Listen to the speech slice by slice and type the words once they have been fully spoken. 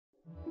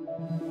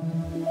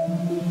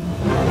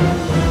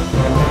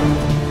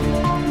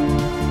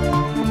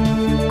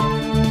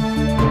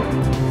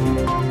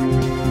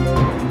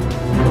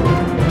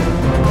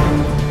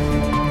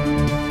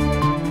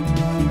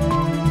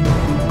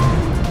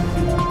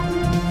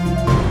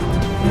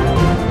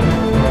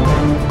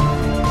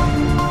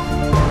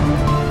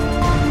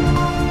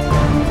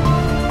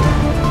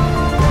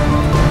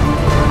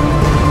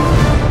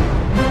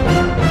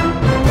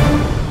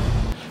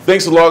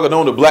Thanks for logging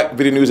on to Black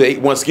Video News at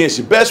 8. Once again, it's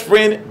your best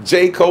friend,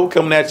 J. Cole,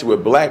 coming at you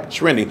with Black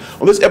Trending.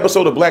 On this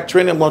episode of Black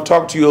Trending, I'm going to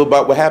talk to you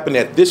about what happened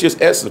at this year's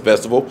Essence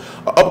Festival,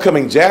 an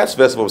upcoming jazz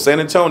festival in San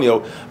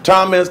Antonio,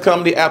 Tom Men's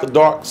Comedy After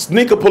Dark,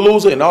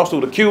 Sneakerpalooza, and also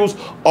the Q's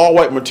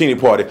All-White Martini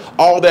Party.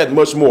 All that and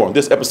much more on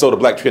this episode of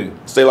Black Trending.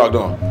 Stay logged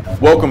on.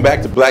 Welcome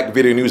back to Black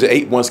Video News at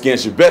 8. Once again,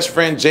 it's your best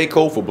friend, J.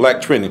 Cole, for Black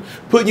Trending.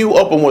 Putting you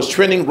up on what's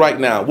trending right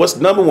now. What's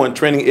 #1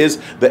 trending is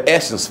the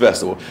Essence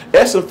Festival.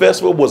 Essence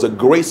Festival was a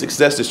great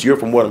success this year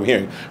from what I'm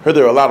hearing. Heard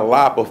there were a lot of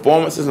live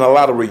performances and a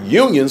lot of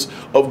reunions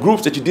of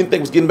groups that you didn't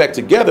think was getting back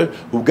together,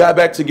 who got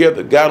back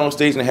together, got on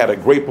stage and had a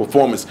great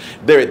performance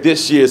there at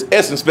this year's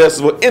Essence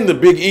Festival in the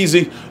Big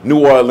Easy, New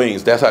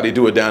Orleans. That's how they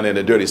do it down there in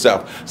the Dirty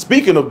South.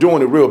 Speaking of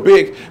doing it real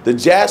big, the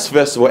Jazz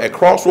Festival at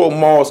Crossroads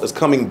Malls is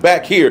coming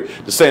back here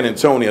to San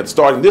Antonio,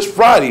 starting this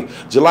Friday,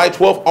 July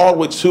 12th, all the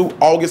way to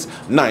August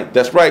 9th.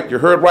 That's right, you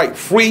heard right,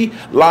 free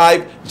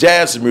live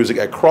jazz music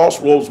at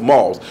Crossroads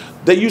Malls.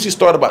 They usually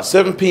start about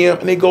 7 p.m.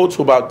 and they go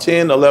to about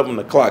 10, 11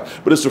 o'clock.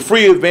 But it's a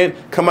free event.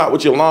 Come out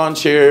with your lawn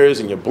chairs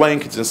and your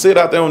blankets and sit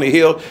out there on the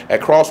hill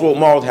at Crossroads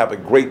Malls, have a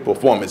great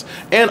performance.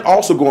 And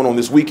also going on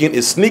this weekend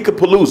is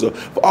Sneakerpalooza.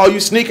 For all you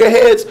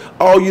sneakerheads,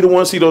 all you that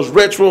want to see those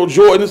retro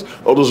Jordans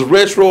or those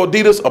retro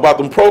Adidas about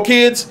them pro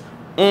kids,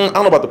 I don't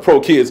know about the pro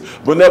kids,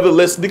 but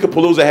nevertheless,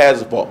 Sneakerpalooza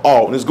has it for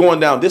all. And it's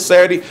going down this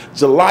Saturday,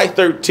 July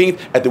 13th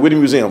at the Whitty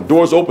Museum.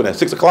 Doors open at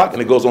 6 o'clock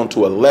and it goes on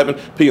to 11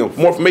 p.m. For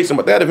more information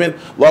about that event,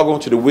 log on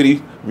to the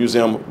Whitty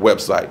Museum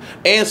website.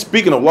 And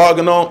speaking of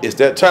logging on, it's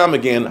that time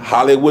again,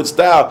 Hollywood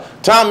Style.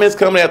 Tom Men's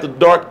Comedy After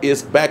Dark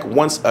is back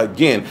once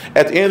again.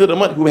 At the end of the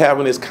month, we're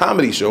having this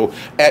comedy show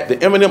at the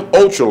Eminem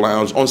Ultra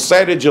Lounge on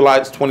Saturday,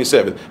 July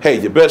 27th. Hey,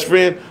 your best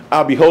friend,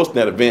 I'll be hosting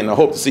that event and I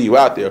hope to see you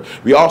out there.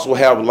 We also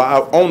have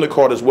live on the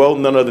card as well,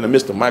 none other than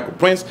Mr. Michael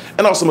Prince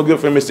and also my good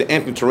friend Mr.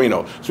 Anthony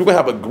Torino. So we're going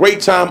to have a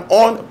great time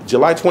on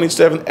July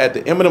 27th at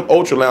the Eminem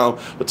Ultra Lounge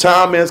for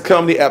Tom Men's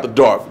Comedy After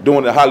Dark,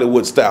 doing it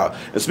Hollywood style.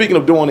 And speaking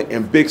of doing it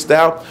in big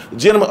style, the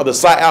gentlemen of the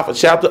Psi Alpha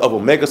chapter of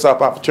Omega Psi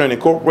Alpha Fraternity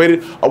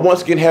Incorporated are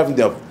once again having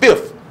their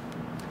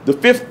the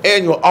fifth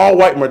annual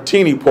All-White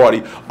Martini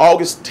Party,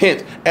 August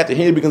 10th at the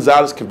Henry B.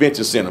 Gonzalez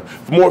Convention Center.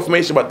 For more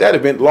information about that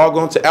event, log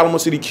on to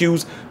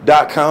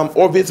AlamoCityQs.com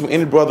or visit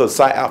any brother of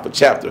Psi Alpha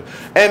chapter.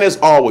 And as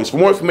always, for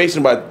more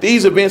information about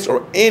these events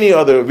or any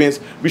other events,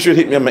 be sure to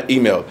hit me on my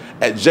email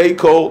at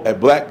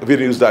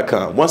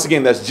jcole@blackvideonews.com. Once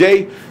again, that's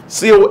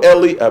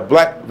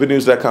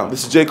jcole@blackvideonews.com.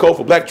 This is J. Cole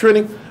for Black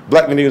Trending,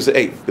 Black Video News at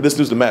 8. This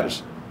news that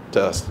matters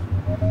to us.